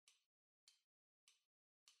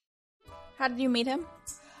How did you meet him?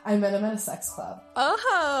 I met him at a sex club.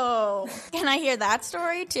 Oh, can I hear that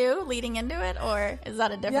story too, leading into it, or is that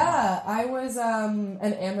a different? Yeah, I was an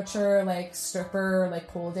amateur stripper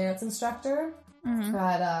pole dance instructor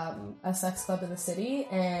at a sex club in the city,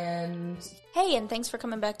 and hey, and thanks for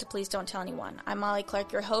coming back to Please Don't Tell Anyone. I'm Molly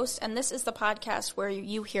Clark, your host, and this is the podcast where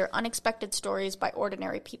you hear unexpected stories by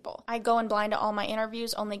ordinary people. I go in blind to all my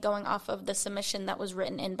interviews, only going off of the submission that was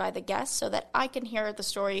written in by the guests so that I can hear the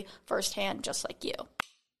story firsthand, just like you.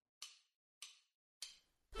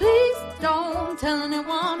 Please don't tell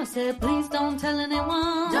anyone. I said, please don't tell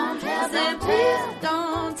anyone. Don't tell them. Please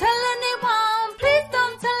don't tell anyone. Please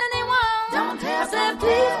don't tell anyone. Don't tell them.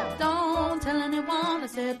 Please don't tell anyone. I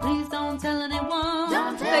said, please don't tell anyone.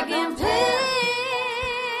 Don't tell them. Please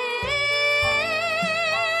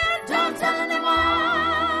don't tell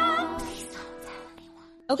anyone. Please don't tell anyone.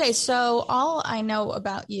 Okay, so all I know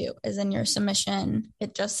about you is in your submission,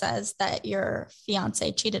 it just says that your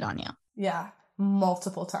fiance cheated on you. yeah,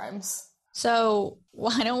 multiple times. So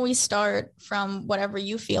why don't we start from whatever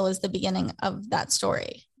you feel is the beginning of that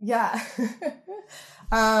story? Yeah.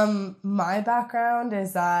 My background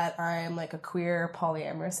is that I'm a queer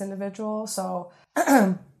polyamorous individual. So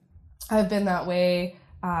I've been that way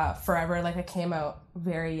forever. I came out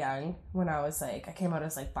very young when I was I came out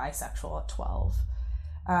as bisexual at 12.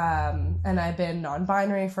 And I've been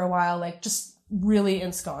non-binary for a while, just really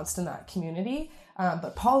ensconced in that community.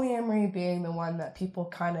 But polyamory being the one that people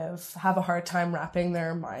kind of have a hard time wrapping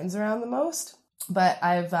their minds around the most. But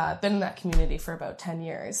I've been in that community for about 10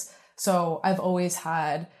 years. So I've always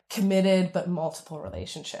had committed but multiple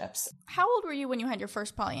relationships. How old were you when you had your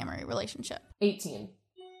first polyamory relationship? 18.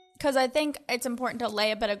 Because I think it's important to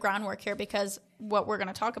lay a bit of groundwork here, because what we're going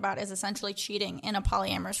to talk about is essentially cheating in a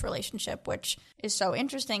polyamorous relationship, which is so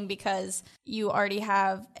interesting because you already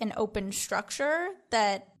have an open structure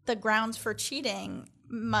that the grounds for cheating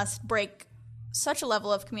must break such a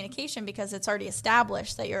level of communication because it's already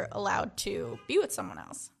established that you're allowed to be with someone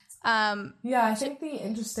else. Yeah, I think the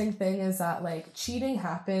interesting thing is that cheating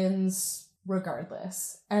happens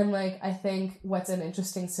regardless. And I think what's an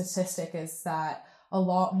interesting statistic is that a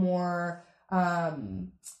lot more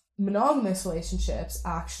monogamous relationships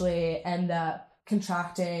actually end up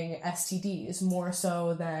contracting STDs more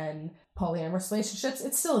so than polyamorous relationships.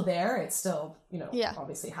 It's still there. It's still,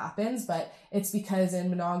 obviously happens, but it's because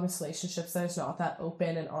in monogamous relationships, there's not that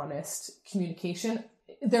open and honest communication.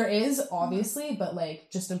 There is, obviously, but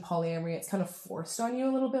just in polyamory, it's kind of forced on you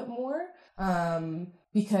a little bit more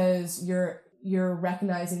because you're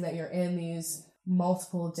recognizing that you're in these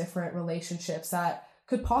multiple different relationships that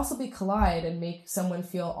could possibly collide and make someone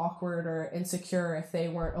feel awkward or insecure if they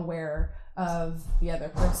weren't aware of the other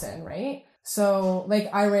person, right? So,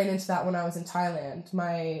 I ran into that when I was in Thailand.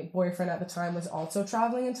 My boyfriend at the time was also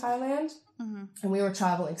traveling in Thailand, and we were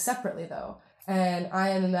traveling separately, though. And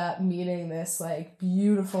I ended up meeting this,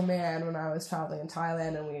 beautiful man when I was traveling in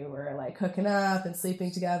Thailand, and we were, hooking up and sleeping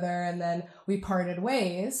together, and then we parted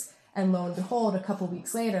ways, and lo and behold, a couple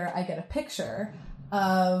weeks later, I get a picture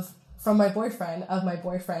from my boyfriend,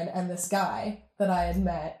 and this guy that I had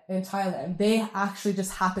met in Thailand. They actually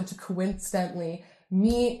just happened to coincidentally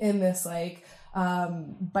meet in this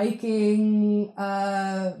biking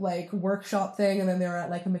workshop thing, and then they were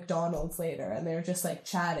at a McDonald's later, and they were just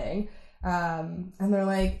chatting, and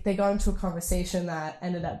they're they got into a conversation that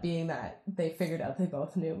ended up being that they figured out they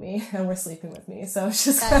both knew me and were sleeping with me. So it's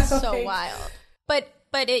just that's so wild. But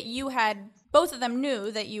both of them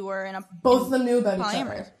knew that you were both of them knew about each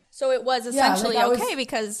other. So it was essentially okay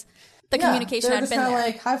because the communication had been there.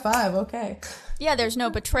 They're just kind of high five, okay. Yeah, there's no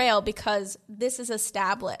betrayal because this is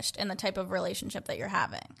established in the type of relationship that you're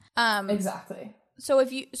having. Exactly.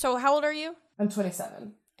 So how old are you? I'm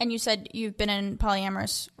 27. And you said you've been in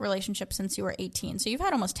polyamorous relationship since you were 18. So you've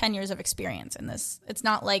had almost 10 years of experience in this. It's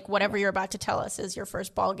not like whatever you're about to tell us is your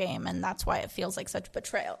first ball game and that's why it feels like such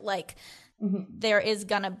betrayal. There is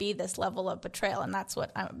going to be this level of betrayal, and that's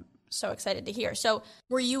what I'm so excited to hear. So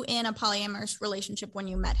were you in a polyamorous relationship when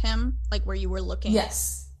you met him? Where you were looking?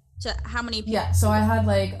 Yes. So how many people? Yeah, so I had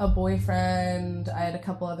a boyfriend, I had a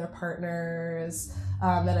couple other partners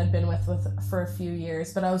that I'd been with for a few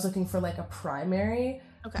years, but I was looking for a primary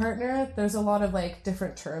partner. There's a lot of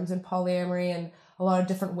different terms in polyamory and a lot of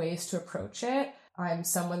different ways to approach it. I'm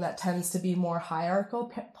someone that tends to be more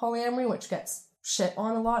hierarchical polyamory, which gets shit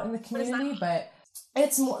on a lot in the community, but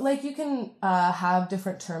it's more you can have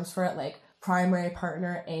different terms for it, primary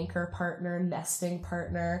partner, anchor partner, nesting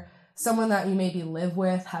partner, someone that you maybe live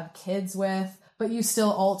with, have kids with, but you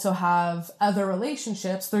still also have other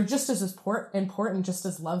relationships. They're just as important, just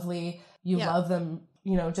as lovely. You love them,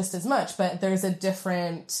 just as much, but there's a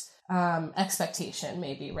different expectation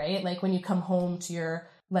maybe, right? Like when you come home to your,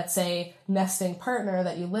 let's say, nesting partner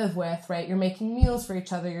that you live with, right? You're making meals for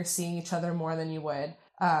each other. You're seeing each other more than you would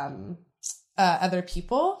other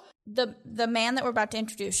people. The man that we're about to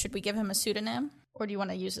introduce, should we give him a pseudonym, or do you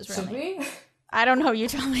want to use his real name? Should we? I don't know. You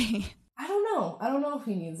tell me. I don't know if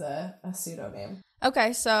he needs a pseudonym.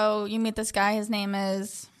 Okay, so you meet this guy. His name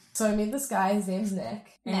is... So I meet this guy. His name's Nick.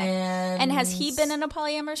 And has he been in a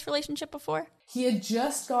polyamorous relationship before? He had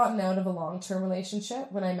just gotten out of a long-term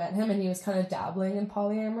relationship when I met him, and he was kind of dabbling in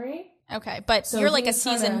polyamory. Okay, but so you're like a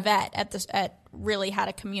seasoned vet at really how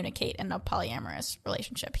to communicate in a polyamorous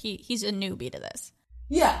relationship. He's a newbie to this.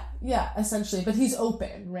 Yeah, essentially. But he's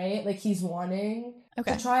open, right? Like, he's wanting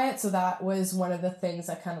to try it. So that was one of the things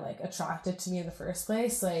that kind of, like, attracted to me in the first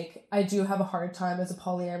place. Like, I do have a hard time as a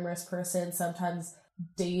polyamorous person sometimes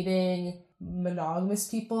dating monogamous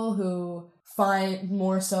people who find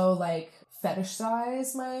more so, like,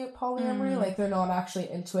 fetishize my polyamory. Like, they're not actually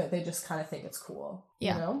into it. They just kind of think it's cool, you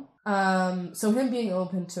know? So him being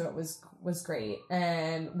open to it was great.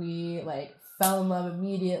 And we, like, fell in love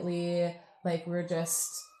immediately. Like, we're just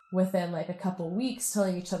within, like, a couple weeks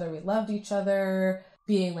telling each other we loved each other,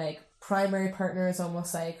 being, like, primary partners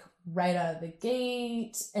almost, like, right out of the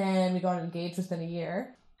gate, and we got engaged within a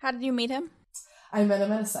year. How did you meet him? I met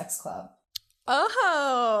him at a sex club.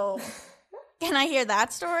 Oh! Can I hear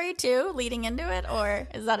that story, too, leading into it, or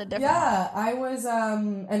is that a different one? Yeah, I was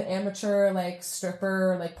an amateur, like,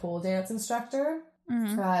 stripper, like, pole dance instructor.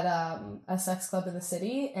 At a sex club in the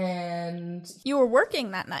city, and... You were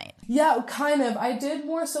working that night? Yeah, kind of. I did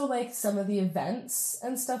more so, like, some of the events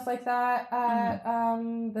and stuff like that at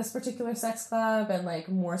this particular sex club, and, like,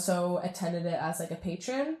 more so attended it as, like, a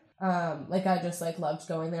patron. Like, I just, like, loved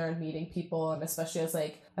going there and meeting people, and especially as,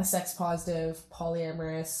 like, a sex-positive,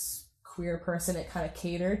 polyamorous, queer person, it kind of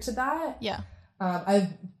catered to that. Yeah. I've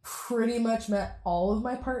pretty much met all of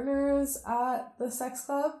my partners at the sex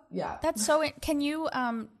club. Yeah. That's so... Can you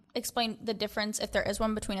explain the difference, if there is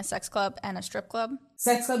one, between a sex club and a strip club?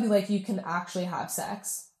 Sex club, like, you can actually have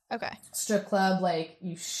sex. Okay. Strip club, like,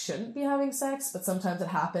 you shouldn't be having sex, but sometimes it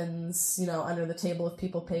happens, you know, under the table if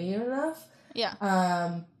people pay you enough.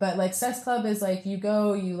 Yeah. But, like, sex club is, like, you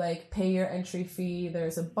go, you, like, pay your entry fee,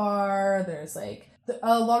 there's a bar, there's, like...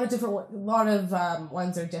 A lot of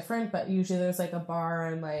ones are different, but usually there's, like, a bar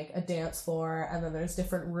and, like, a dance floor, and then there's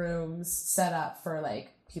different rooms set up for,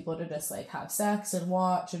 like, people to just, like, have sex and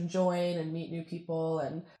watch and join and meet new people,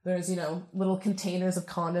 and there's, you know, little containers of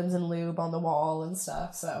condoms and lube on the wall and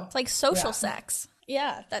stuff, so... It's like social sex.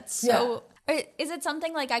 Yeah, that's so... Yeah. Is it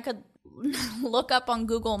something, like, I could look up on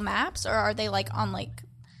Google Maps, or are they, like, on, like,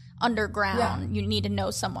 underground, you need to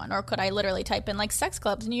know someone, or could I literally type in, like, sex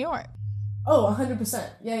clubs New York? Oh, 100%.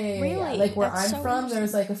 Yeah. Really? Like, where I'm from,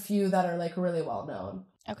 there's, like, a few that are, like, really well known.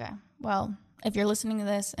 Okay. Well, if you're listening to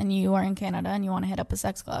this and you are in Canada and you want to hit up a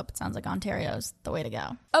sex club, it sounds like Ontario's the way to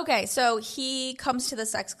go. Okay, so he comes to the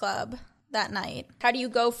sex club that night. How do you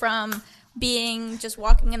go from being just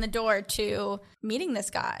walking in the door to meeting this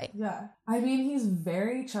guy? Yeah. I mean, he's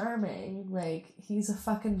very charming. Like, he's a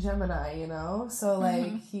fucking Gemini, you know? So,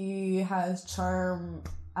 like, he has charm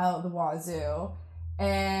out the wazoo.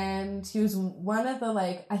 And he was one of the,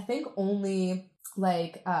 like, I think only,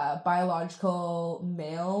 like, biological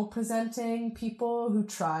male presenting people who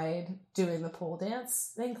tried doing the pole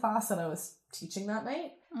dance in class that I was teaching that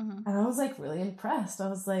night. And I was, like, really impressed. I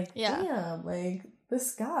was like, damn, like,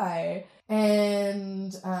 this guy.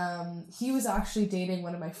 And he was actually dating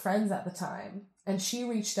one of my friends at the time. And she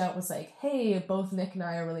reached out, was like, hey, both Nick and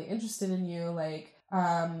I are really interested in you. Like,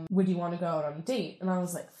 would you want to go out on a date? And I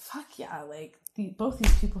was like, fuck yeah, like, both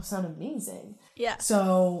these people sound amazing. Yeah.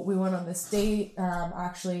 So we went on this date,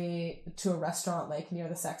 actually to a restaurant, like, near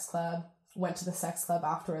the sex club. Went to the sex club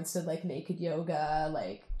afterwards, did, like, naked yoga,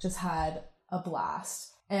 like, just had a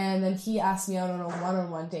blast. And then he asked me out on a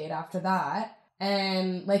one-on-one date after that.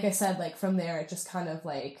 And like I said, like, from there, it just kind of,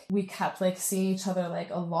 like, we kept, like, seeing each other, like,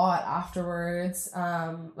 a lot afterwards.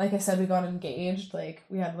 Like I said, we got engaged. Like,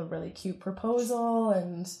 we had a really cute proposal.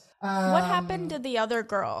 And what happened to the other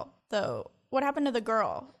girl, though? What happened to the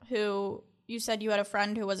girl who you said you had a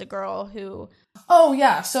friend who was a girl who... Oh,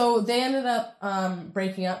 yeah. So they ended up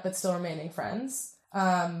breaking up but still remaining friends.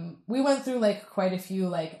 We went through, like, quite a few,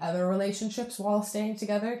 like, other relationships while staying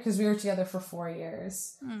together because we were together for 4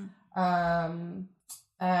 years.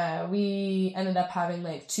 We ended up having,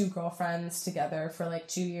 like, 2 girlfriends together for, like,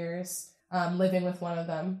 2 years, living with one of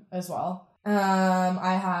them as well.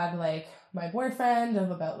 I had, like, my boyfriend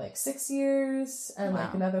of about, like, 6 years and,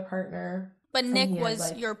 like, another partner. But Nick was,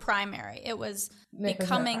 like, your primary. It was Nick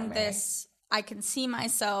becoming this I can see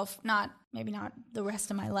myself maybe not the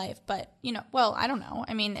rest of my life, but well, I don't know.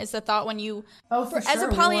 I mean, is the thought when you as a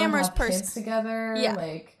polyamorous person kids together,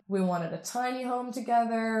 like we wanted a tiny home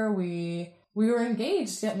together, we were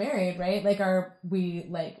engaged to get married, right? Like we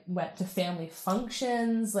went to family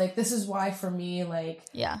functions. Like this is why for me, like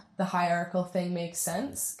the hierarchical thing makes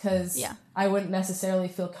sense, because I wouldn't necessarily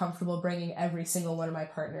feel comfortable bringing every single one of my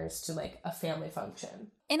partners to like a family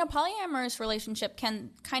function. In a polyamorous relationship,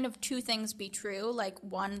 can kind of two things be true? Like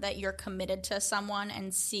one, that you're committed to someone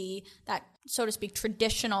and see that, so to speak,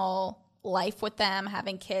 traditional life with them,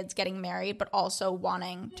 having kids, getting married, but also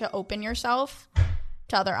wanting to open yourself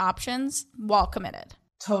to other options while committed.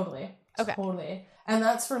 Totally. Okay. Totally. And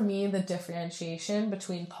that's for me the differentiation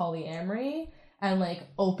between polyamory and like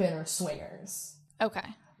open or swingers. Okay.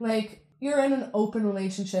 Like you're in an open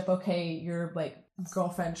relationship, okay, your like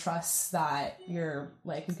girlfriend trusts that you're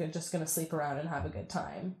like just gonna sleep around and have a good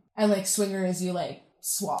time. And like swingers, you like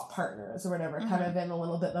swap partners or whatever, kind of in a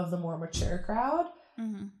little bit of the more mature crowd.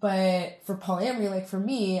 Mm-hmm. But for polyamory, like for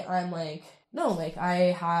me, I'm like, no, like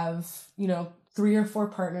I have, 3 or 4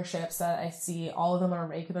 partnerships that I see, all of them on a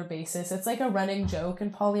regular basis. It's like a running joke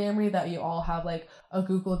in polyamory that you all have like a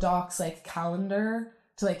Google Docs like calendar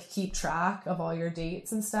to like keep track of all your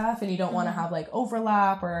dates and stuff, and you don't want to have like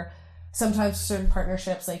overlap, or sometimes certain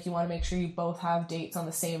partnerships like you want to make sure you both have dates on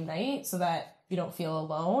the same night so that you don't feel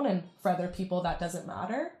alone, and for other people that doesn't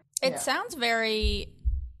matter. It sounds very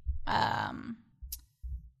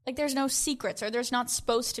like there's no secrets, or there's not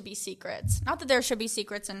supposed to be secrets. Not that there should be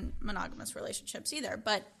secrets in monogamous relationships either,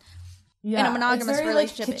 but in a monogamous it's very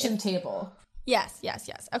relationship, like kitchen table. Yes.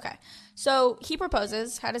 Okay. So he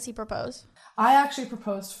proposes. How does he propose? I actually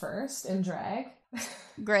proposed first in drag.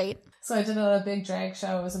 Great. So I did a big drag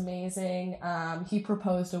show. It was amazing. He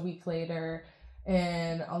proposed a week later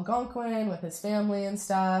in Algonquin with his family and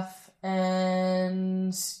stuff.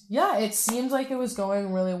 And yeah, it seemed like it was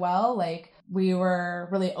going really well. Like we were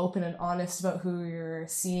really open and honest about who we were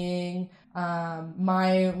seeing.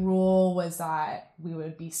 My rule was that we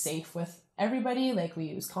would be safe with everybody. Like we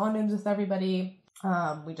use condoms with everybody.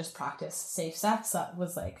 We just practice safe sex. That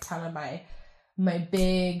was like kind of my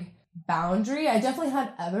big boundary. I definitely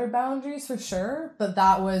had other boundaries for sure, but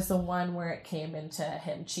that was the one where it came into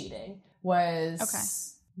him cheating,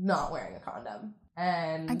 was not wearing a condom.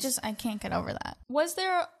 And I can't get over that. Was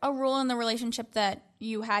there a rule in the relationship that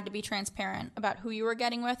you had to be transparent about who you were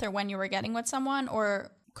getting with or when you were getting with someone,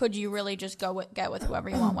 or could you really just get with whoever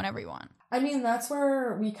you want whenever you want? I mean, that's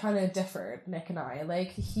where we kind of differed, Nick and I.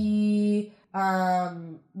 Like, he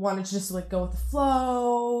wanted to just like go with the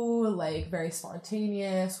flow, like very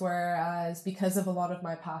spontaneous, whereas because of a lot of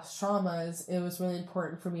my past traumas, it was really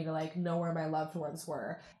important for me to like know where my loved ones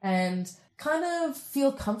were and kind of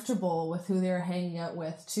feel comfortable with who they were hanging out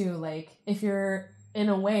with too. Like, if you're, in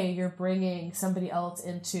a way, you're bringing somebody else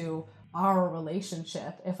into our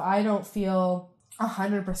relationship. If I don't feel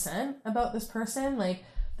 100% about this person, like,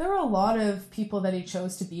 there were a lot of people that he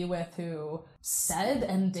chose to be with who said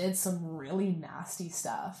and did some really nasty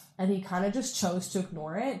stuff, and he kind of just chose to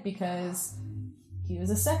ignore it because he was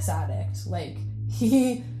a sex addict. Like,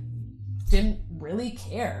 he didn't really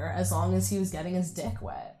care as long as he was getting his dick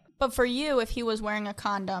wet. But for you, if he was wearing a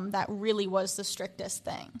condom, that really was the strictest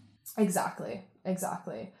thing. Exactly.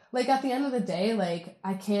 Like, at the end of the day, like,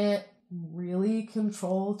 I can't really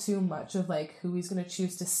control too much of like who he's going to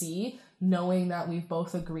choose to see, knowing that we've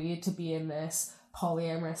both agreed to be in this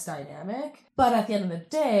polyamorous dynamic. But at the end of the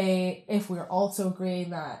day, if we're also agreeing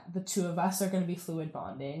that the two of us are going to be fluid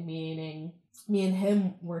bonding, meaning me and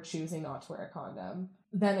him were choosing not to wear a condom,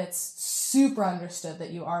 then it's super understood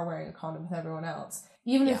that you are wearing a condom with everyone else.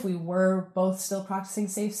 Even if we were both still practicing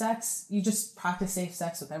safe sex, you just practice safe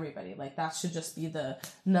sex with everybody. Like, that should just be the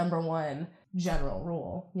number one general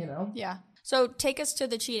rule, you know? Yeah. So take us to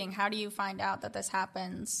the cheating. How do you find out that this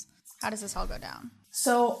happens? How does this all go down?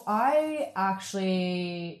 So I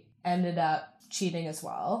actually ended up cheating as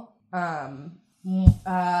well. And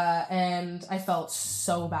I felt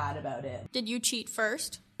so bad about it. Did you cheat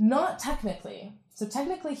first? Not technically. So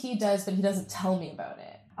technically he does, but he doesn't tell me about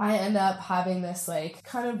it. I end up having this like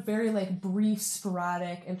kind of very like brief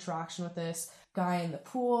sporadic interaction with this guy in the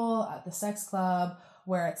pool at the sex club,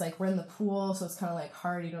 where it's like we're in the pool, so it's kind of like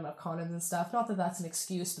hard, you don't have condoms and stuff. Not that that's an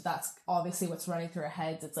excuse, but that's obviously what's running through our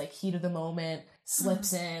heads. It's like heat of the moment,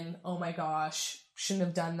 slips in, oh my gosh, shouldn't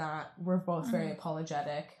have done that. We're both very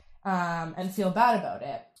apologetic and feel bad about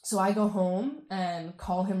it. So I go home and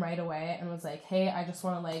call him right away and was like, hey, I just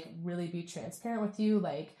want to like really be transparent with you,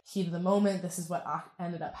 like heat of the moment, this is what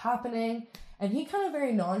ended up happening. And he kind of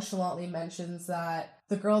very nonchalantly mentions that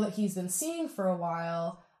the girl that he's been seeing for a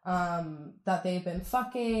while that they've been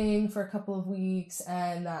fucking for a couple of weeks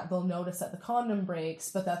and that they'll notice that the condom breaks,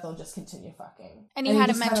 but that they'll just continue fucking. And he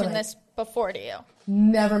hadn't mentioned this before to you?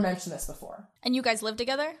 Never mentioned this before. And you guys live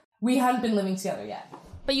together? We hadn't been living together yet.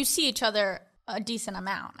 But you see each other a decent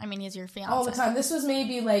amount. I mean, he's your fiance. All the time. This was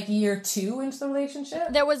maybe like year 2 into the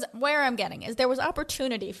relationship. Where I'm getting is there was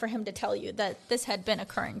opportunity for him to tell you that this had been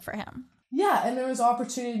occurring for him. Yeah, and there was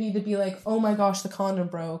opportunity to be like, oh my gosh, the condom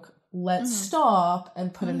broke. Let's stop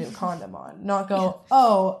and put a new condom on. Not go,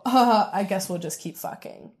 I guess we'll just keep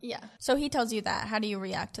fucking. Yeah. So he tells you that. How do you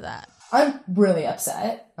react to that? I'm really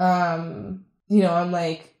upset. I'm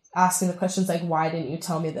like asking the questions like, why didn't you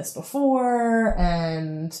tell me this before?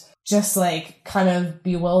 And just like kind of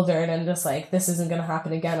bewildered and just like, this isn't going to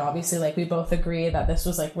happen again. Obviously, like we both agree that this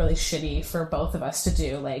was like really shitty for both of us to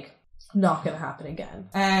do. Like, not going to happen again.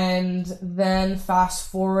 And then fast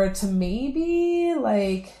forward to maybe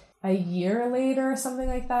like a year later or something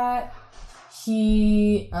like that,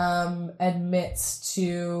 he admits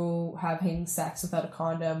to having sex without a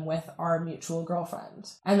condom with our mutual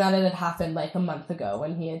girlfriend. And that it had happened like a month ago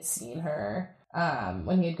when he had seen her,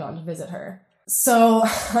 when he had gone to visit her. So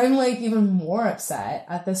I'm like even more upset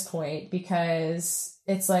at this point because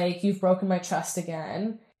it's like, you've broken my trust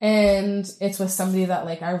again. And it's with somebody that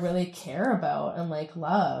like I really care about and like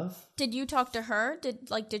love. Did you talk to her?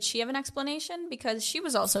 Did she have an explanation? Because she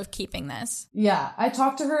was also keeping this. Yeah, I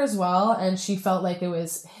talked to her as well, and she felt like it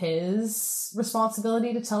was his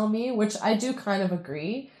responsibility to tell me, which I do kind of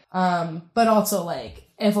agree. But also like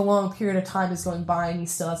if a long period of time is going by and he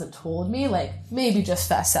still hasn't told me, like maybe just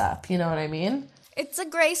fess up, you know what I mean? It's a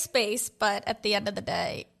gray space, but at the end of the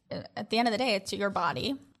day, it's your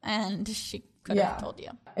body, and she could have told you.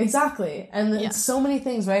 Exactly. And it's so many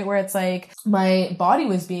things, right? Where it's like my body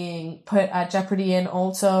was being put at jeopardy and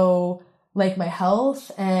also like my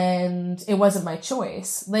health, and it wasn't my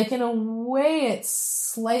choice. Like in a way, it's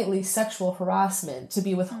slightly sexual harassment to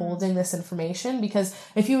be withholding this information, because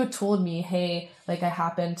if you had told me, hey, like I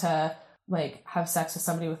happen to like have sex with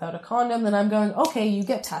somebody without a condom, then I'm going, okay, you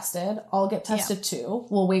get tested. I'll get tested too.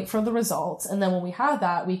 We'll wait for the results. And then when we have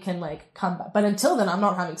that, we can like come back. But until then, I'm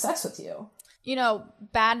not having sex with you. You know,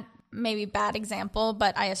 maybe bad example,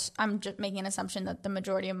 but I'm just making an assumption that the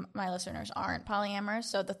majority of my listeners aren't polyamorous.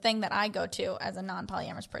 So the thing that I go to as a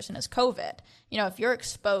non-polyamorous person is COVID. You know, if you're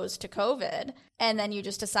exposed to COVID and then you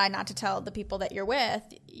just decide not to tell the people that you're with,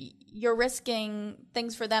 you're risking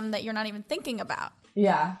things for them that you're not even thinking about.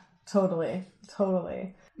 Yeah, totally.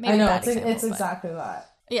 Maybe I know, example, it's exactly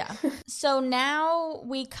that. Yeah. So now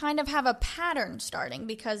we kind of have a pattern starting,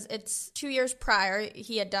 because it's 2 years prior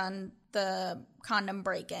he had done the condom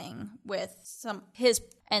breaking with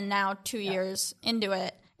and now 2 years into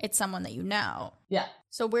it, it's someone that you know. Yeah.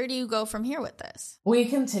 So where do you go from here with this? We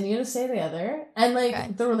continue to stay together, and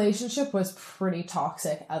like the relationship was pretty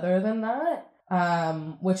toxic other than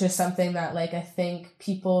that, which is something that like I think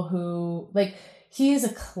people who like, he's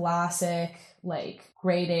a classic like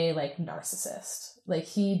grade A like narcissist. Like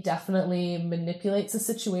he definitely manipulates the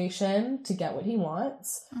situation to get what he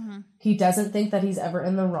wants. Mm-hmm. He doesn't think that he's ever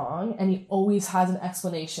in the wrong, and he always has an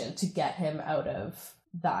explanation to get him out of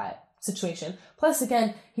that situation. Plus,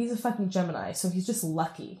 again, he's a fucking Gemini, so he's just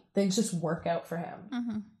lucky. Things just work out for him.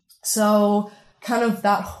 Mm-hmm. So kind of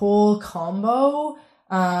that whole combo,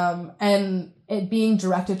 and it being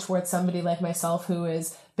directed towards somebody like myself who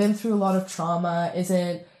has been through a lot of trauma,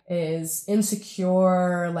 is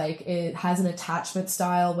insecure, like it has an attachment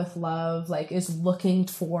style with love, like is looking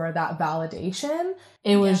for that validation.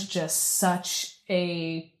 It was just such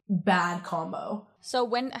a bad combo.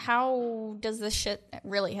 So how does this shit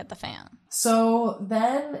really hit the fan? So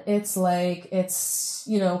then it's like, it's,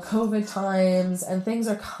 you know, COVID times and things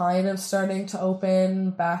are kind of starting to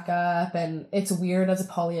open back up, and it's weird as a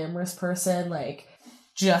polyamorous person, like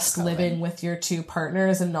just living with your two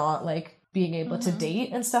partners and not like being able to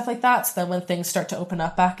date and stuff like that. So then when things start to open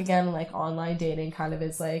up back again, like online dating kind of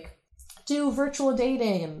is like, do virtual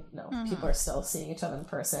dating, and people are still seeing each other in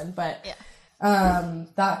person, but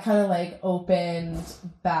that kind of like opened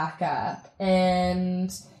back up,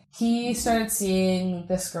 and he started seeing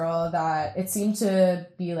this girl that it seemed to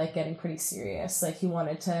be like getting pretty serious. Like he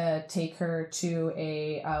wanted to take her to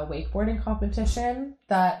a wakeboarding competition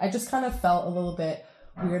that I just kind of felt a little bit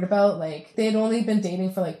weird about. Like they had only been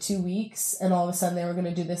dating for like 2 weeks, and all of a sudden they were going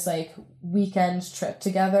to do this like weekend trip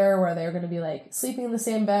together where they were going to be like sleeping in the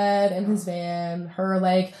same bed in his van, her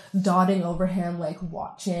like dotting over him, like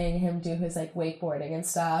watching him do his like wakeboarding and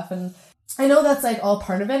stuff. And I know that's like all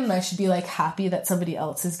part of it, and I should be like happy that somebody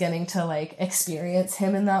else is getting to like experience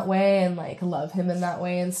him in that way and like love him in that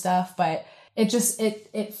way and stuff, but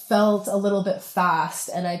it felt a little bit fast,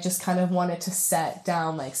 and I just kind of wanted to set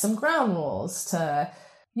down like some ground rules to,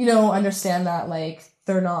 you know, understand that like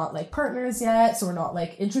they're not like partners yet, so we're not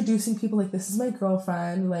like introducing people like this is my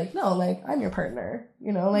girlfriend, like no, like I'm your partner,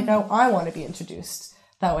 you know, like I want to be introduced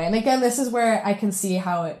that way. And again, this is where I can see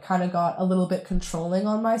how it kind of got a little bit controlling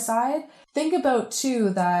on my side. Think about too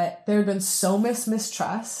that there had been so much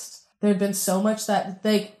mistrust. There had been so much that,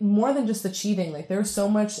 like, more than just the cheating, like, there was so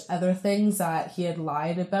much other things that he had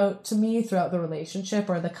lied about to me throughout the relationship,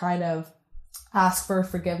 or the kind of ask for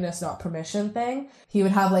forgiveness, not permission thing. He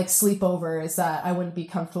would have, like, sleepovers that I wouldn't be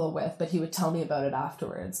comfortable with, but he would tell me about it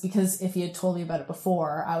afterwards. Because if he had told me about it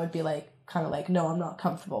before, I would be, like, kind of like, no, I'm not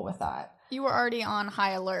comfortable with that. You were already on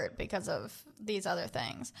high alert because of these other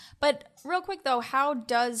things. But real quick, though, how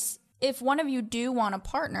does, if one of you do want a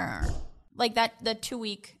partner, like that, the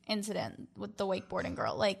 2-week incident with the wakeboarding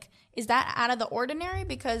girl, like, is that out of the ordinary?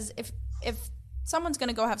 Because if someone's going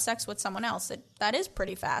to go have sex with someone else, that is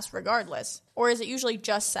pretty fast regardless. Or is it usually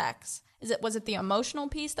just sex? Was it the emotional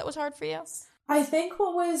piece that was hard for you? I think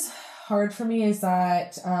what was hard for me is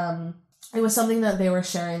that it was something that they were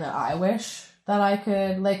sharing that I wish that I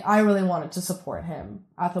could, like, I really wanted to support him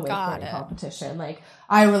at the wakeboarding competition. Like,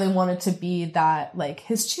 I really wanted to be that, like,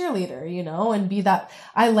 his cheerleader, you know, and be that,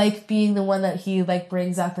 I like being the one that he, like,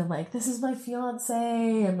 brings up and, like, this is my fiance,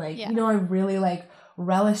 and, like, you know, I really, like,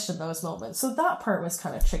 relished in those moments. So that part was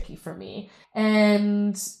kind of tricky for me.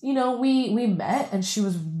 And, you know, we met, and she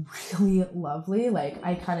was really lovely. Like,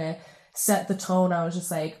 I kind of set the tone. I was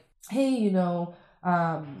just like, hey, you know,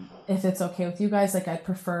 if it's okay with you guys, like, I'd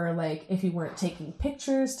prefer, like, if you weren't taking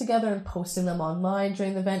pictures together and posting them online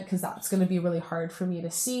during the event, because that's going to be really hard for me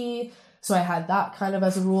to see. So I had that kind of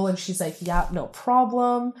as a rule, and she's like, yeah, no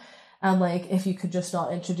problem. And, like, if you could just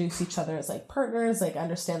not introduce each other as, like, partners, like,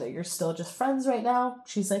 understand that you're still just friends right now.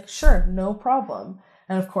 She's like, sure, no problem.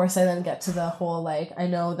 And of course I then get to the whole, like, I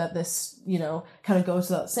know that this, you know, kind of goes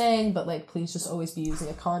without saying, but, like, please just always be using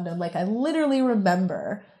a condom. Like, I literally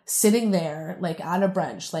remember sitting there, like, at a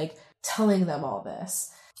brunch, like, telling them all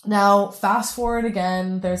this. Now, fast forward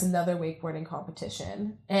again, there's another wakeboarding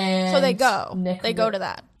competition. And so they go. They go to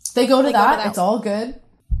that. They go to that. It's all good.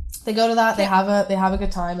 They go to that. They have a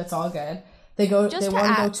good time. It's all good. They want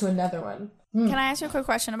to go to another one. Can I ask you a quick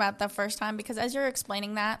question about the first time? Because as you're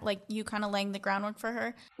explaining that, like, you kind of laying the groundwork for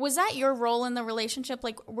her, was that your role in the relationship?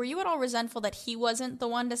 Like, were you at all resentful that he wasn't the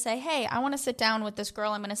one to say, hey, I want to sit down with this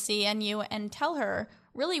girl I'm going to see and you, and tell her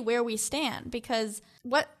really where we stand? Because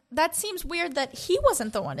that seems weird that he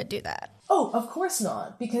wasn't the one to do that. Oh, of course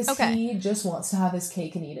not. Because he just wants to have his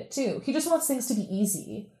cake and eat it too. He just wants things to be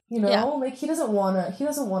easy. You know, like, he doesn't want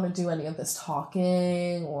to do any of this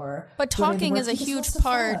talking or. But talking is a huge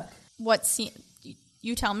part.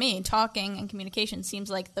 You tell me, talking and communication seems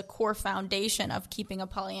like the core foundation of keeping a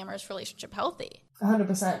polyamorous relationship healthy.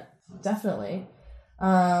 100%, definitely.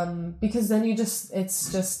 Because then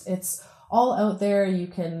it's all out there. You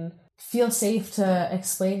can feel safe to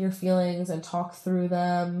explain your feelings and talk through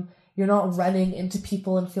them. You're not running into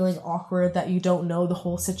people and feeling awkward that you don't know the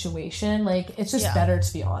whole situation. Like, it's just better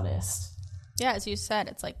to be honest. Yeah, as you said,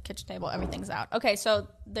 it's like kitchen table, everything's out. Okay, so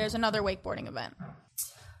there's another wakeboarding event.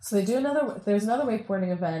 So there's another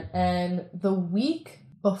wakeboarding event, and the week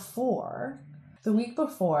before,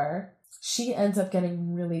 she ends up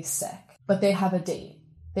getting really sick, but they have a date.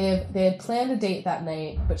 They had planned a date that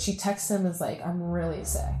night, but she texts him as like, I'm really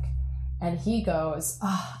sick. And he goes,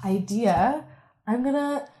 idea, I'm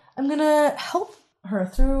gonna help her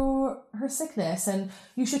through her sickness, and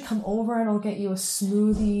you should come over and I'll get you a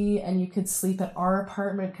smoothie and you could sleep at our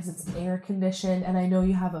apartment because it's air conditioned and I know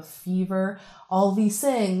you have a fever. All these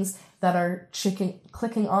things that are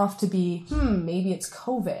clicking off to be, maybe it's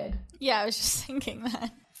COVID. Yeah, I was just thinking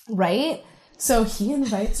that. Right? So he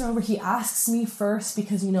invites her over. He asks me first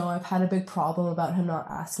because, you know, I've had a big problem about him not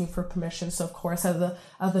asking for permission. So of course, out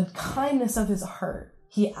of the kindness of his heart,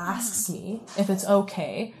 he asks me if it's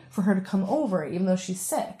okay for her to come over, even though she's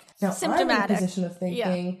sick. Now, I'm in a position of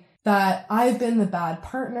thinking that I've been the bad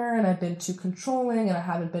partner and I've been too controlling and I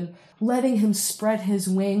haven't been letting him spread his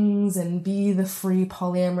wings and be the free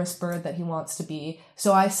polyamorous bird that he wants to be.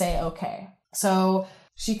 So I say, okay. So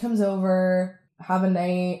she comes over, have a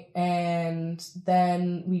night, and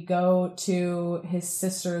then we go to his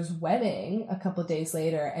sister's wedding a couple of days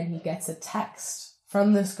later, and he gets a text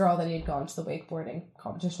from this girl that he had gone to the wakeboarding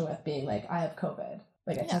competition with being like, I have COVID.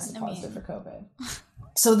 Like, I tested positive for COVID.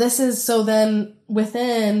 So then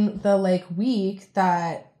within the like week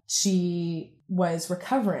that she was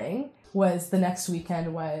recovering, was the next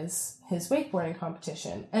weekend was his wakeboarding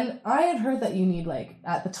competition. And I had heard that you need, like,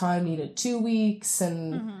 at the time needed 2 weeks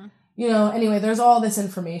and you know, anyway, there's all this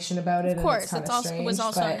information about it. Of course, and it's kind of strange, it was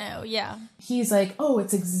also new, yeah. He's like, oh,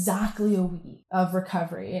 it's exactly a week of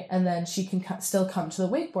recovery, and then she can still come to the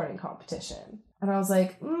wakeboarding competition. And I was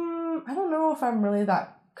like, I don't know if I'm really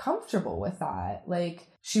that comfortable with that. Like,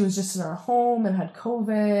 she was just in our home and had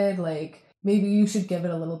COVID, like, maybe you should give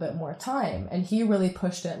it a little bit more time. And he really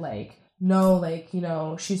pushed it like, no, like, you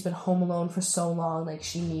know, she's been home alone for so long, like,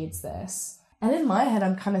 she needs this. And in my head,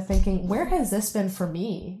 I'm kind of thinking, where has this been for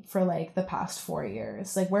me for, like, the past 4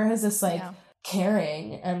 years? Like, where has this, like,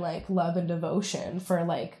 caring and, like, love and devotion for,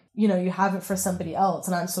 like, you know, you have it for somebody else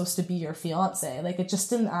and I'm supposed to be your fiance. Like, it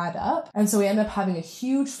just didn't add up. And so we end up having a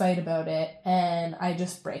huge fight about it, and I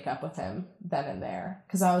just break up with him then and there.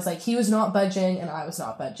 Because I was like, he was not budging and I was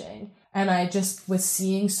not budging. And I just was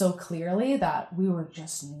seeing so clearly that we were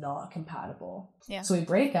just not compatible. Yeah. So we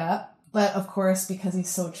break up. But of course, because he's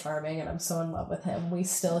so charming and I'm so in love with him, we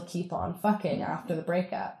still keep on fucking after the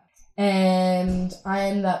breakup. And I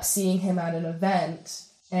ended up seeing him at an event,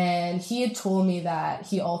 and he had told me that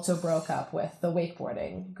he also broke up with the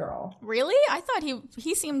wakeboarding girl. Really? I thought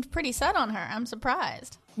he seemed pretty set on her. I'm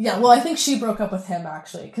surprised. Yeah, well, I think she broke up with him,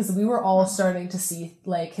 actually, because we were all starting to see,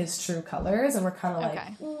 like, his true colors, and we're kind of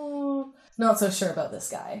like, not so sure about this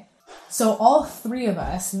guy. So all three of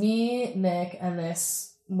us, me, Nick, and this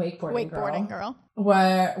wakeboarding girl.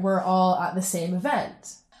 We're all at the same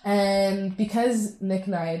event. And because Nick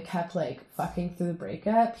and I had kept, like, fucking through the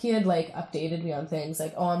breakup, he had, like, updated me on things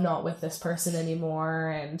like, oh, I'm not with this person anymore.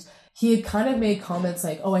 And he had kind of made comments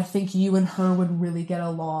like, oh, I think you and her would really get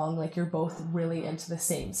along. Like, you're both really into the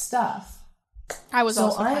same stuff. I was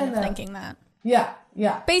also kind of thinking that. Yeah.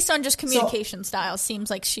 Based on just communication style, seems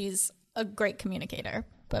like she's a great communicator,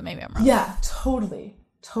 but maybe I'm wrong. Yeah, totally.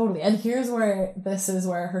 And here's where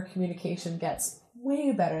her communication gets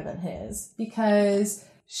way better than his, because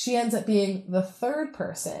she ends up being the third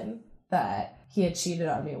person that he had cheated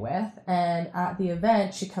on me with. And at the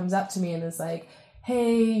event, she comes up to me and is like,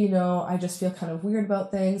 hey, you know, I just feel kind of weird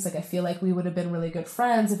about things. Like, I feel like we would have been really good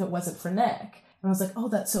friends if it wasn't for Nick. And I was like, oh,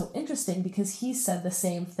 that's so interesting, because he said the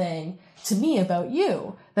same thing to me about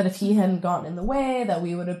you, that if he hadn't gotten in the way, that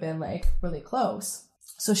we would have been, like, really close.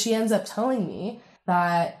 So she ends up telling me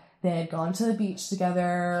that they had gone to the beach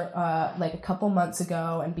together like a couple months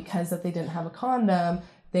ago, and because that they didn't have a condom,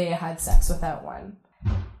 they had sex without one.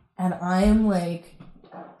 And I am, like,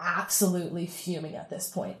 absolutely fuming at this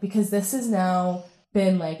point, because this has now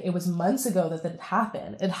been, like, it was months ago that it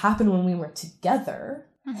happened. It happened when we were together.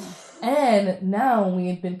 Mm-hmm. And now we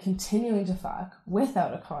had been continuing to fuck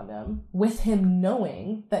without a condom, with him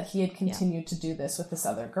knowing that he had continued to do this with this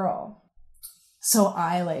other girl. So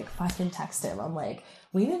I, like, fucking text him. I'm like,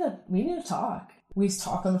 we need to talk. We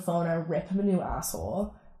talk on the phone. I rip him a new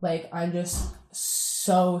asshole. Like, I'm just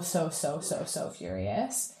so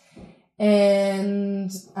furious.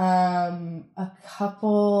 And a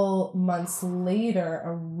couple months later,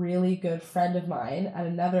 a really good friend of mine at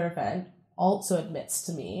another event also admits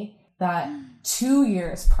to me that 2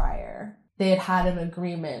 years prior, they had an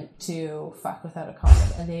agreement to fuck without a condom,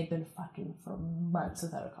 and they had been fucking for months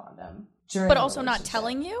without a condom. But also not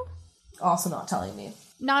telling you? Also not telling me.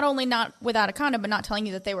 Not only not without a condom, but not telling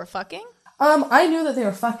you that they were fucking? I knew that they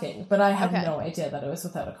were fucking, but I had no idea that it was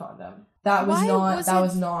without a condom. That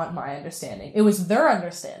was not my understanding. It was their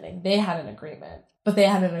understanding. They had an agreement, but they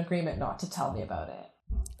had an agreement not to tell me about it.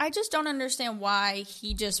 I just don't understand why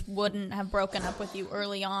he just wouldn't have broken up with you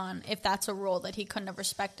early on if that's a rule that he couldn't have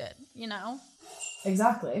respected, you know?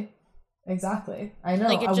 Exactly. I know.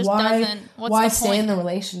 Like, it just doesn't... Why stay in the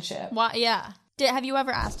relationship? Why? Yeah. Have you ever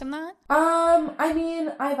asked him that? I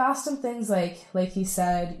mean, I've asked him things like he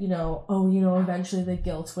said, you know, eventually the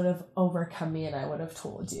guilt would have overcome me and I would have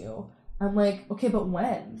told you. I'm like, okay, but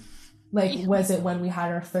when? Like, was it when we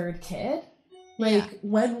had our third kid? Like,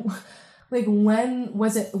 when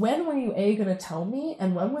was it, when were you going to tell me,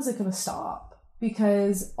 and when was it going to stop?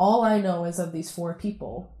 Because all I know is of these 4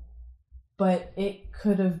 people, but it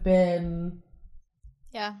could have been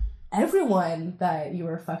everyone that you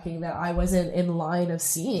were fucking that I wasn't in line of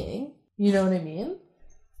seeing. You know what I mean?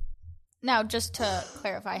 Now, just to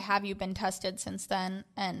clarify, have you been tested since then?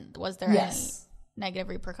 And was there any negative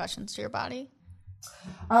repercussions to your body?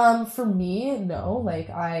 For me, no. Like,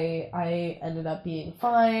 I ended up being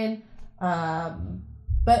fine.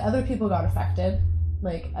 But other people got affected.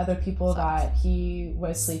 Like, other people that he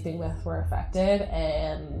was sleeping with were affected,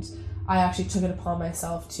 and I actually took it upon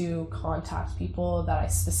myself to contact people that I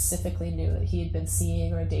specifically knew that he had been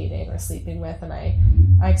seeing or dating or sleeping with, and I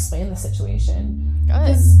explained the situation.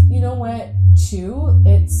 Because, you know what, too,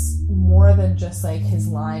 it's more than just, like, his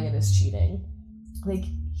lying and his cheating. Like,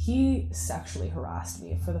 he sexually harassed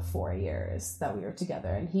me for the 4 years that we were together,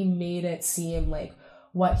 and he made it seem like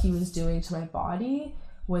what he was doing to my body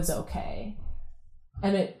was okay.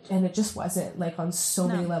 And it just wasn't, like, on so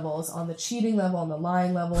many levels, on the cheating level, on the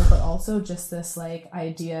lying level, but also just this, like,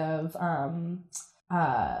 idea of,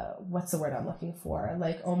 what's the word I'm looking for?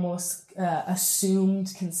 Like, almost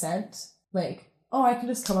assumed consent. Like, oh, I can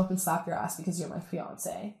just come up and slap your ass because you're my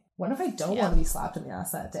fiance. What if I don't want to be slapped in the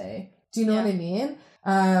ass that day? Do you know what I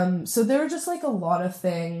mean? So there were just, like, a lot of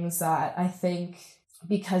things that I think,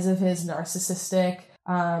 because of his narcissistic,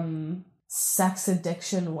 sex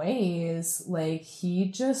addiction ways, like, he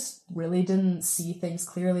just really didn't see things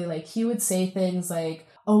clearly. Like, he would say things like,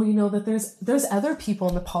 oh, you know, that there's other people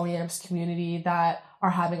in the polyamorous community that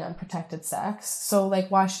are having unprotected sex, so, like,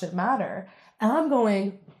 why should it matter? And I'm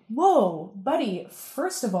going, whoa, buddy,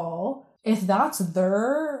 first of all, if that's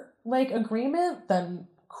their, like, agreement, then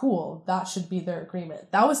cool, that should be their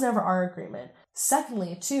agreement. That was never our agreement.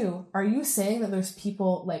 Secondly, too, are you saying that there's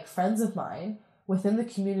people, like, friends of mine within the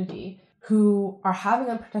community who are having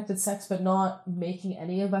unprotected sex but not making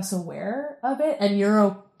any of us aware of it, and you're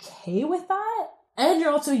okay with that? And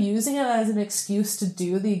you're also using it as an excuse to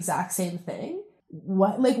do the exact same thing?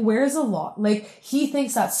 What? Like, where's the law? Like, he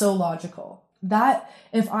thinks that's so logical. That,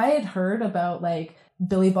 if I had heard about, like,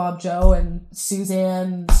 Billy Bob Joe and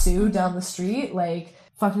Suzanne Sue down the street, like,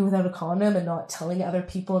 fucking without a condom and not telling other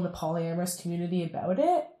people in the polyamorous community about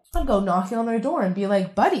it, I'd go knocking on their door and be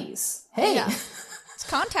like, buddies, hey. Yeah. It's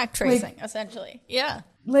contact tracing, like, essentially. Yeah.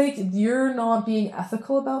 Like, you're not being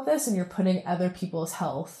ethical about this, and you're putting other people's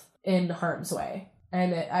health in harm's way.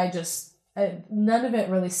 And none of it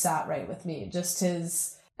really sat right with me. Just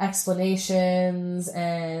his explanations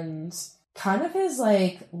and kind of his,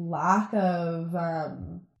 like, lack of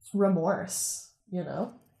remorse, you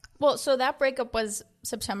know? Well, so that breakup was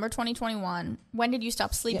September 2021. When did you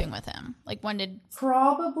stop sleeping with him? Like, when did...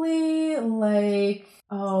 Probably, like,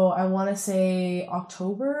 I want to say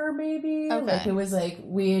October, maybe. Okay. Like, it was, like,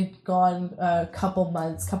 we had gone a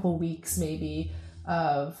couple weeks, maybe,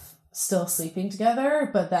 of still sleeping together.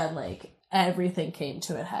 But then, like, everything came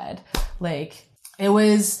to a head. Like, it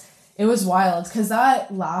was wild. Because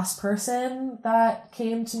that last person that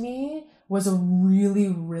came to me was a really,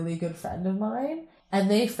 really good friend of mine. And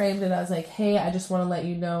they framed it as like, hey, I just want to let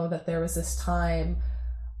you know that there was this time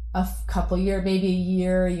maybe a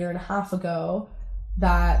year and a half ago,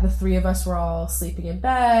 that the three of us were all sleeping in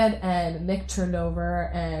bed, and Nick turned over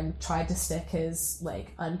and tried to stick his,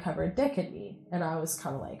 like, uncovered dick in me. And I was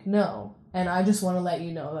kind of like, no. And I just want to let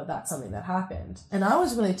you know that that's something that happened. And I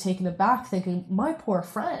was really taken aback, thinking, my poor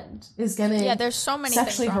friend is getting there's so many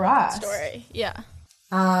sexually things harassed. Story. Yeah.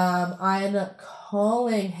 I ended up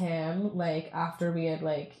calling him, like, after we had,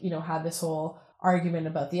 like, you know, had this whole argument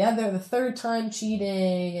about the third time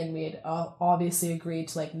cheating, and we had obviously agreed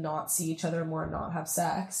to, like, not see each other more and not have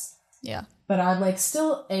sex. Yeah. But I'm, like,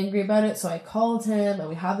 still angry about it, so I called him, and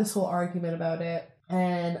we had this whole argument about it,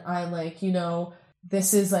 and I'm like, you know,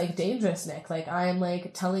 this is, like, dangerous, Nick. Like, I'm,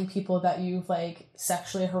 like, telling people that you've, like,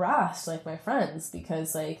 sexually harassed, like, my friends,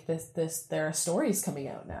 because, like, there are stories coming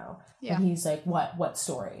out now. Yeah. And he's like, what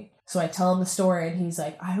story? So I tell him the story, and he's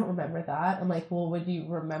like, I don't remember that. I'm like, well, would you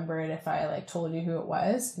remember it if I, like, told you who it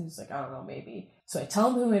was? And he's like, I don't know, maybe. So I tell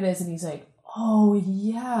him who it is, and he's like, oh,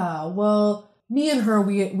 yeah, well, me and her,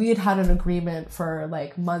 we had an agreement for,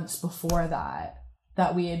 like, months before that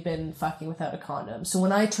we had been fucking without a condom. So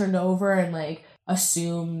when I turned over and, like,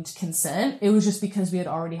 assumed consent, it was just because we had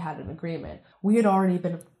already had an agreement. We had already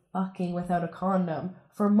been fucking without a condom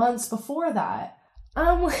for months before that.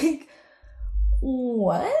 I'm like,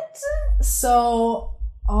 what? So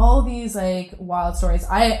all these, like, wild stories,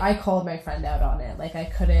 I called my friend out on it. Like, I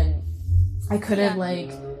couldn't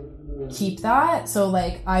like keep that. So,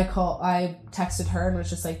 like, I texted her and was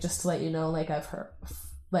just like, just to let you know, like, I've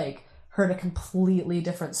heard a completely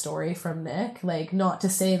different story from Nick. Like, not to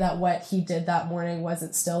say that what he did that morning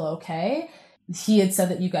wasn't still okay. He had said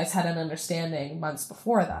that you guys had an understanding months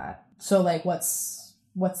before that. So, like, what's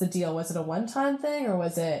the deal? Was it a one-time thing, or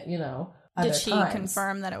was it, you know, other times? Did she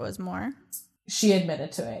confirm that it was more? She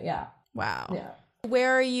admitted to it, yeah. Wow. Yeah.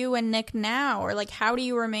 Where are you and Nick now? Or, like, how do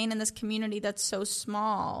you remain in this community that's so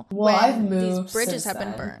small? Well, I've moved. These bridges have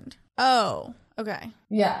been burned. Oh, okay.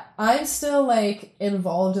 Yeah. I'm still, like,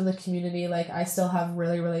 involved in the community. Like, I still have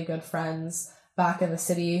really, really good friends back in the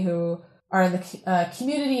city who are in the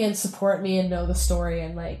community and support me and know the story,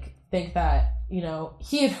 and, like, think that, you know,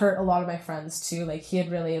 he had hurt a lot of my friends too. Like, he had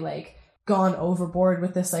really, like, gone overboard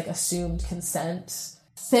with this, like, assumed consent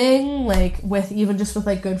thing. Like, with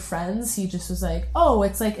like good friends, he just was like, oh,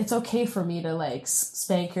 it's like, it's okay for me to, like,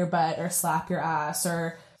 spank your butt or slap your ass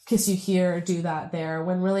or kiss you here or do that there,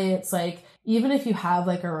 when really it's like, even if you have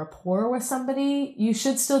like a rapport with somebody, you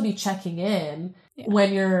should still be checking in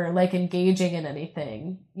when you're like engaging in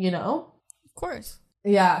anything, you know? Of course.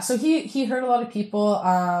 Yeah. So he hurt a lot of people.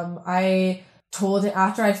 I told him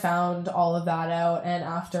after I found all of that out, and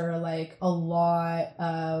after like a lot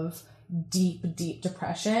of deep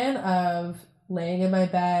depression of laying in my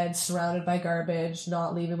bed, surrounded by garbage,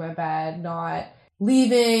 not leaving my bed, not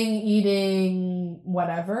leaving, eating,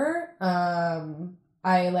 whatever.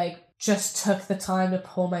 I like just took the time to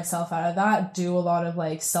pull myself out of that, do a lot of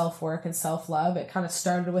like self-work and self-love. It kind of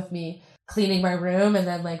started with me cleaning my room and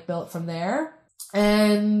then like built from there.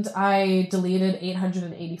 And I deleted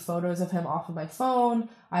 880 photos of him off of my phone.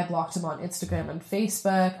 I blocked him on Instagram and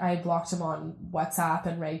Facebook. I blocked him on WhatsApp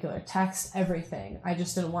and regular text, everything. I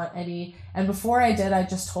just didn't want any. And before I did, I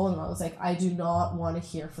just told him, I was like, I do not want to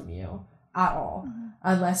hear from you at all,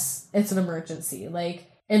 unless it's an emergency.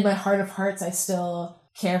 Like, in my heart of hearts, I still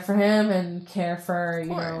care for him and care for,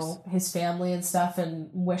 you know, his family and stuff, and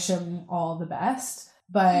wish him all the best.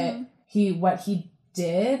 But what he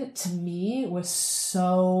did to me was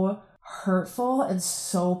so hurtful and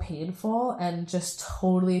so painful, and just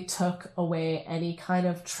totally took away any kind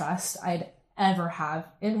of trust I'd ever have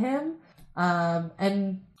in him,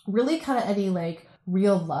 and really kind of any like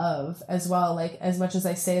real love as well. Like, as much as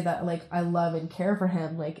I say that like I love and care for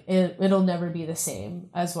him, like it'll never be the same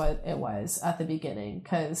as what it was at the beginning,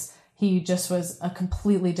 because he just was a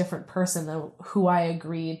completely different person than who I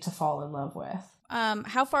agreed to fall in love with.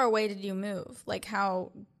 How far away did you move? Like,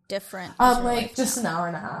 how different? Like just an hour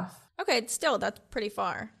and a half. Okay, still, that's pretty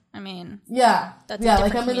far. I mean, that's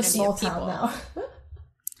like I'm in a small town now.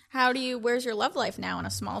 Where's your love life now in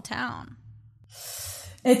a small town?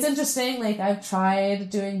 It's interesting. Like, I've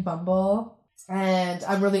tried doing Bumble, and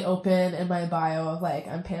I'm really open in my bio of like,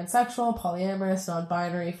 I'm pansexual, polyamorous,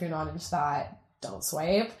 non-binary. If you're not into that, don't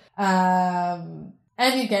swipe.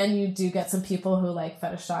 And again, you do get some people who like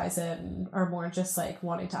fetishize it and are more just like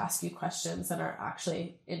wanting to ask you questions and are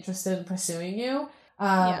actually interested in pursuing you.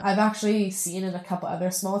 I've actually seen in a couple other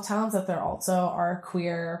small towns that there also are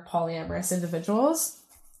queer polyamorous individuals.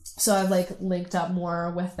 So I've like linked up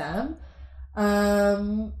more with them.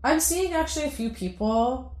 I'm seeing actually a few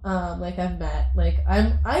people, like I've met, like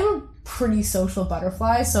I'm a pretty social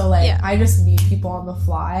butterfly. So like, I just meet people on the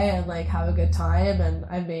fly and like have a good time. And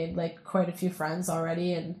I've made like quite a few friends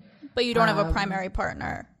already. But you don't have a primary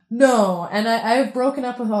partner. No. And I've broken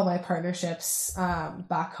up with all my partnerships,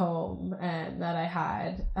 back home, and that I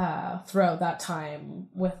had, throughout that time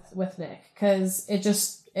with Nick. 'Cause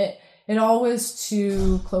it all was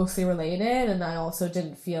too closely related, and I also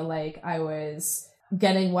didn't feel like I was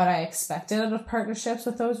getting what I expected out of partnerships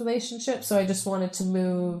with those relationships. So I just wanted to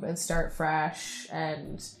move and start fresh,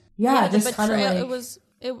 and just kind of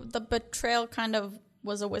like... the betrayal kind of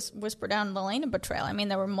was a whisper down the lane of betrayal. I mean,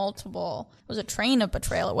 there were multiple... It was a train of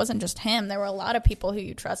betrayal. It wasn't just him. There were a lot of people who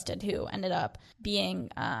you trusted who ended up being,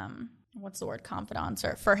 confidants,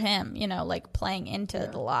 or for him, you know, like playing into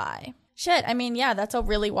the lie. Shit, I mean, that's a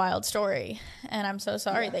really wild story, and I'm so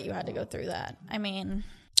sorry that you had to go through that. I mean,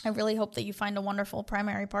 I really hope that you find a wonderful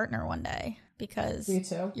primary partner one day, because Me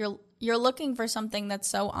too. You're looking for something that's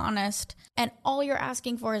so honest, and all you're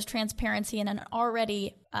asking for is transparency in an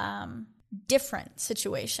already different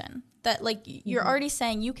situation. That like you're already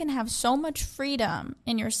saying you can have so much freedom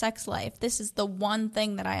in your sex life. This is the one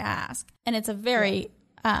thing that I ask, and it's a very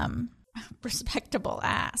respectable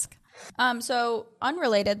ask. So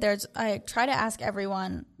unrelated, I try to ask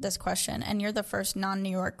everyone this question, and you're the first non-New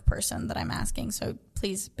York person that I'm asking, so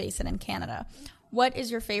please base it in Canada. What is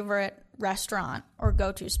your favorite restaurant or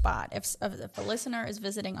go-to spot? If a listener is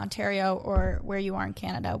visiting Ontario or where you are in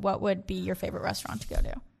Canada, what would be your favorite restaurant to go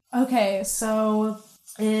to? Okay, so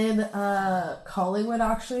in Collingwood,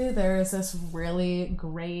 actually, there is this really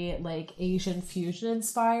great like Asian fusion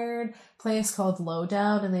inspired place called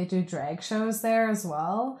Lowdown, and they do drag shows there as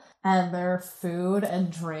well, and their food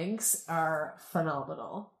and drinks are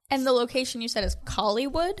phenomenal. And the location you said is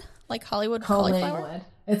Collingwood? Like Hollywood cauliflower? Collingwood.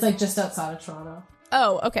 It's like just outside of Toronto.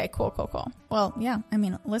 Oh, okay, cool. Well, yeah, I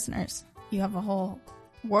mean, listeners, you have a whole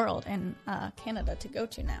world in Canada to go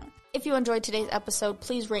to now. If you enjoyed today's episode,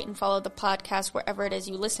 please rate and follow the podcast wherever it is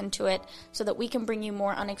you listen to it, so that we can bring you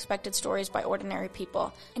more unexpected stories by ordinary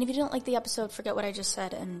people. And if you didn't like the episode, forget what I just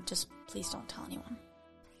said and just please don't tell anyone.